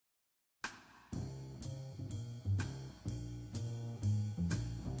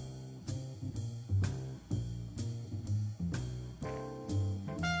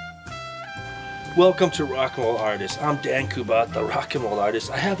Welcome to Rock and Roll Artist. I'm Dan Kubat, the Rock and Roll Artist.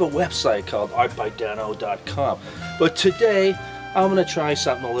 I have a website called artbydano.com. But today, I'm going to try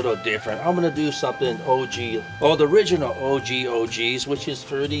something a little different. I'm going to do something OG, or the original OGs, which is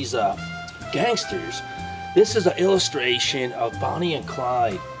for these gangsters. This is an illustration of Bonnie and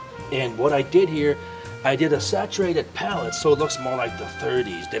Clyde. And what I did here, I did a saturated palette so it looks more like the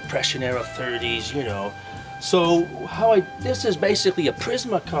 30s, Depression era 30s, you know. So this is basically a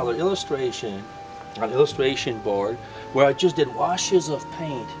Prismacolor illustration, an illustration board where I just did washes of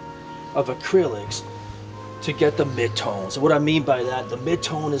paint, of acrylics to get the midtones. And what I mean by that, the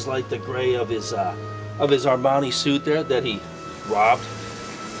midtone is like the gray of his Armani suit there that he robbed.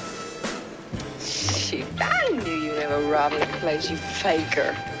 Shoot, I knew you never robbed the place, you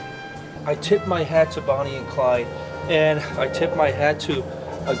faker. I tip my hat to Bonnie and Clyde, and I tip my hat to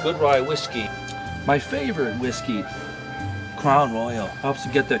a good rye whiskey. My favorite whiskey, Crown Royal, helps to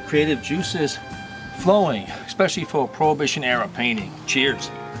get the creative juices flowing, especially for Prohibition era painting.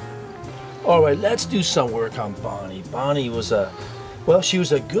 Cheers. All right, let's do some work on Bonnie. Bonnie was she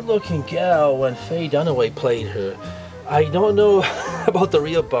was a good-looking gal when Faye Dunaway played her. I don't know about the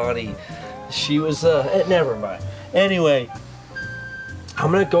real Bonnie. She was, never mind. Anyway,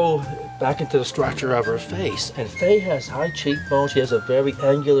 I'm gonna go back into the structure of her face. And Faye has high cheekbones. She has a very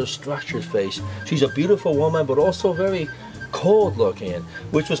angular, structured face. She's a beautiful woman, but also very cold looking,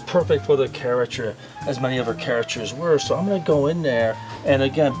 which was perfect for the character, as many of her characters were. So I'm going to go in there and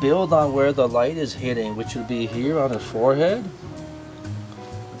again build on where the light is hitting, which would be here on her forehead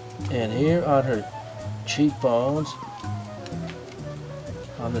and here on her cheekbones,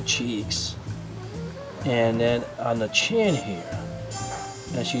 on the cheeks, and then on the chin here.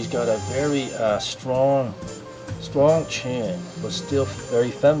 And she's got a very strong chin, but still very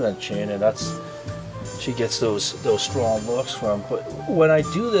feminine chin, and she gets those strong looks from. But when I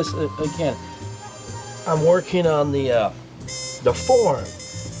do this again, I'm working on the form.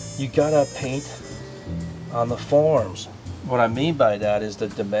 You gotta paint on the forms. What I mean by that is the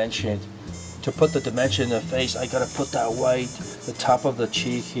dimension. To put the dimension in the face, I gotta put that white, the top of the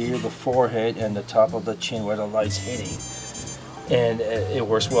cheek here, the forehead, and the top of the chin where the light's hitting. And it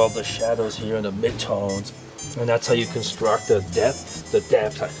works well with the shadows here and the midtones, and that's how you construct the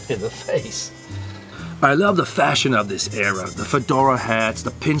depth in the face. I love the fashion of this era, the fedora hats,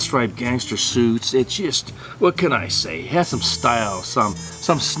 the pinstripe gangster suits. It's just, what can I say? It has some style, some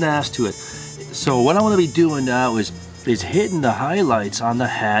snazz to it. So what I'm going to be doing now is hitting the highlights on the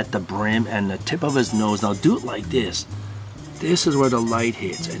hat, the brim, and the tip of his nose. Now do it like this. This is where the light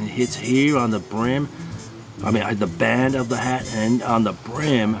hits, and it hits here on the brim. I mean, the band of the hat and on the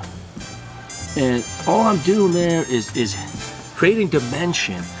brim. And all I'm doing there is creating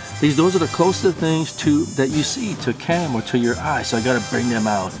dimension. Those are the closest things that you see to camera, to your eye. So I got to bring them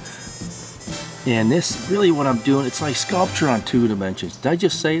out. And this, really what I'm doing, it's like sculpture on 2 dimensions. Did I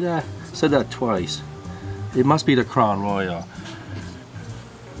just say that? I said that twice. It must be the Crown Royal.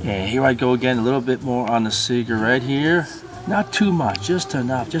 And here I go again, a little bit more on the cigarette here. Not too much, just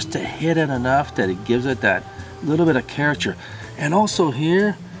enough, just to hit it enough that it gives it that little bit of character. And also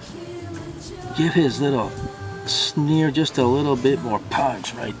here, give his little sneer just a little bit more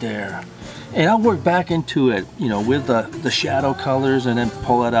punch right there. And I'll work back into it, you know, with the shadow colors and then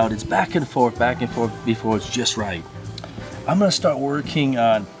pull it out. It's back and forth before it's just right. I'm gonna start working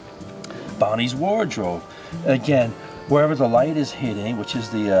on Bonnie's wardrobe. Again, wherever the light is hitting, which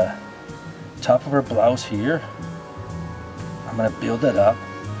is the top of her blouse here, I'm going to build it up,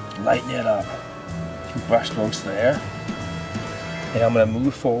 lighten it up, 2 brush strokes there, and I'm going to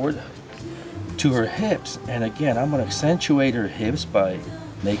move forward to her hips. And again, I'm going to accentuate her hips by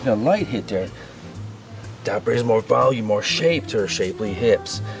making a light hit there. That brings more volume, more shape to her shapely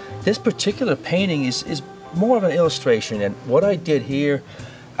hips. This particular painting is more of an illustration, and what I did here,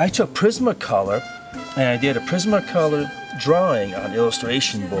 I took Prismacolor and I did a Prismacolor drawing on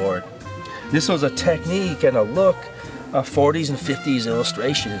illustration board. This was a technique and a look, a 40s and 50s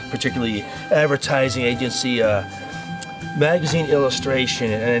illustration, particularly advertising agency, magazine illustration,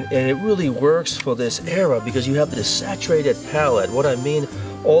 and it really works for this era because you have this saturated palette. What I mean,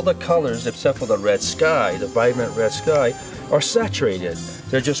 all the colors except for the red sky, the vibrant red sky, are saturated.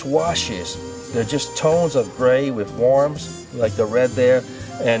 They're just washes. They're just tones of gray with warms, like the red there,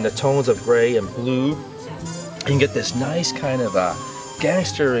 and the tones of gray and blue. You can get this nice kind of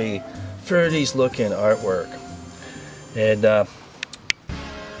gangstery, 30s looking artwork. And there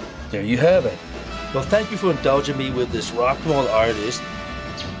you have it. Well, thank you for indulging me with this Rock and Roll Artist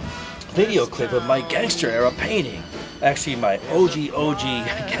video clip of my gangster era painting. Actually, my OG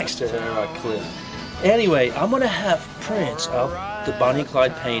gangster era clip. Anyway, I'm going to have prints of the Bonnie and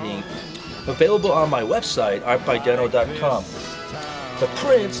Clyde painting Available on my website, artbydeno.com. The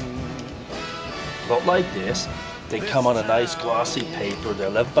prints look like this. They come on a nice glossy paper. They're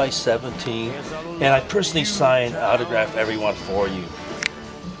 11 by 17, and I personally sign, autograph everyone for you.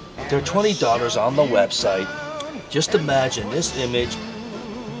 They're $20 on the website. Just imagine this image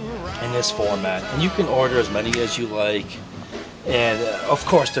in this format, and you can order as many as you like. And of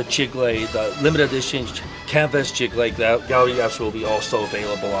course, the Jigle, the limited edition canvas Jigle gallery graphs will be also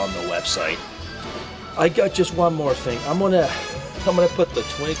available on the website. I got just one more thing. I'm gonna put the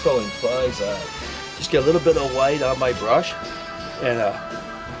twinkle in Clyde's eye. Just get a little bit of white on my brush, and a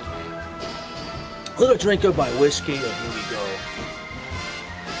little drink of my whiskey, and here we go.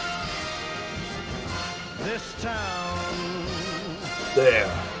 This town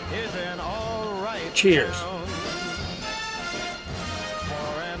There. is an all-right Cheers. town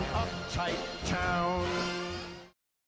for an uptight town.